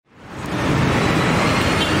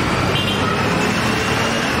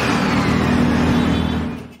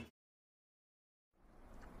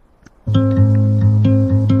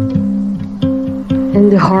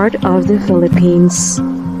the heart of the Philippines,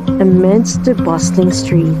 amidst the bustling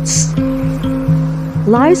streets,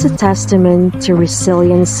 lies a testament to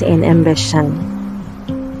resilience and ambition.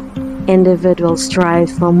 Individuals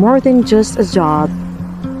strive for more than just a job.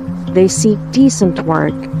 They seek decent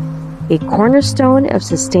work, a cornerstone of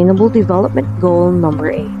Sustainable Development Goal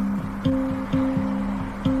number 8.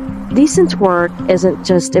 Decent work isn't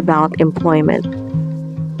just about employment.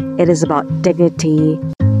 It is about dignity,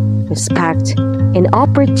 respect, and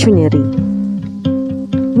opportunity.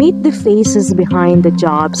 Meet the faces behind the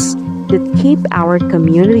jobs that keep our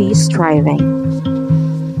communities thriving.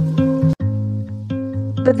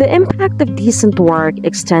 But the impact of decent work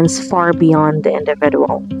extends far beyond the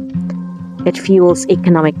individual. It fuels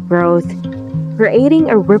economic growth, creating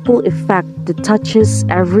a ripple effect that touches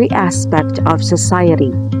every aspect of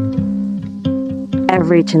society.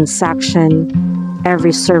 Every transaction,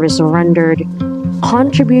 every service rendered,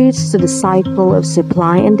 contributes to the cycle of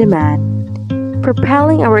supply and demand,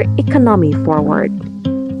 propelling our economy forward.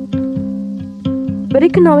 But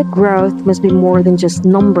economic growth must be more than just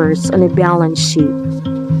numbers on a balance sheet.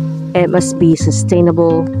 It must be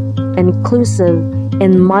sustainable, inclusive,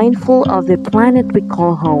 and mindful of the planet we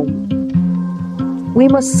call home. We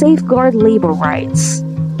must safeguard labor rights,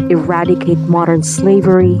 eradicate modern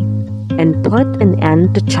slavery, and put an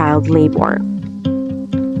end to child labor.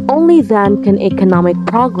 Only then can economic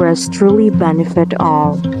progress truly benefit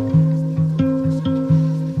all.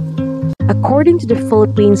 According to the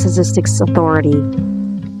Philippine Statistics Authority,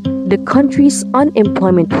 the country's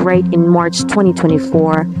unemployment rate in March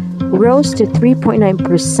 2024 rose to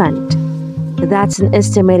 3.9%. That's an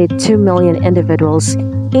estimated 2 million individuals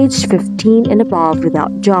aged 15 and above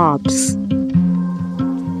without jobs.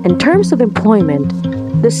 In terms of employment,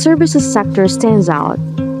 the services sector stands out,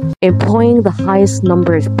 employing the highest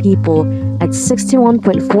number of people at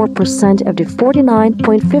 61.4% of the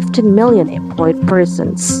 49.15 million employed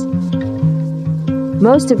persons.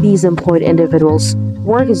 Most of these employed individuals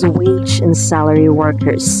work as wage and salary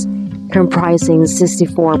workers, comprising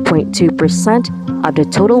 64.2% of the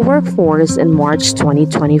total workforce in March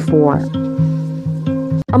 2024.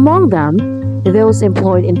 Among them, those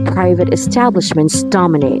employed in private establishments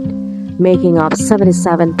dominate, making up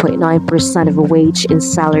 77.9% of wage and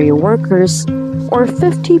salary workers, or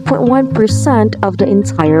 50.1% of the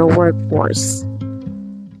entire workforce.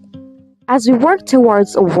 As we work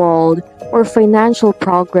towards a world where financial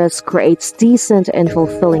progress creates decent and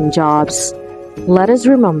fulfilling jobs, let us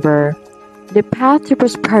remember, the path to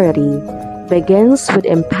prosperity begins with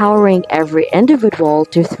empowering every individual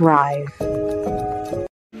to thrive.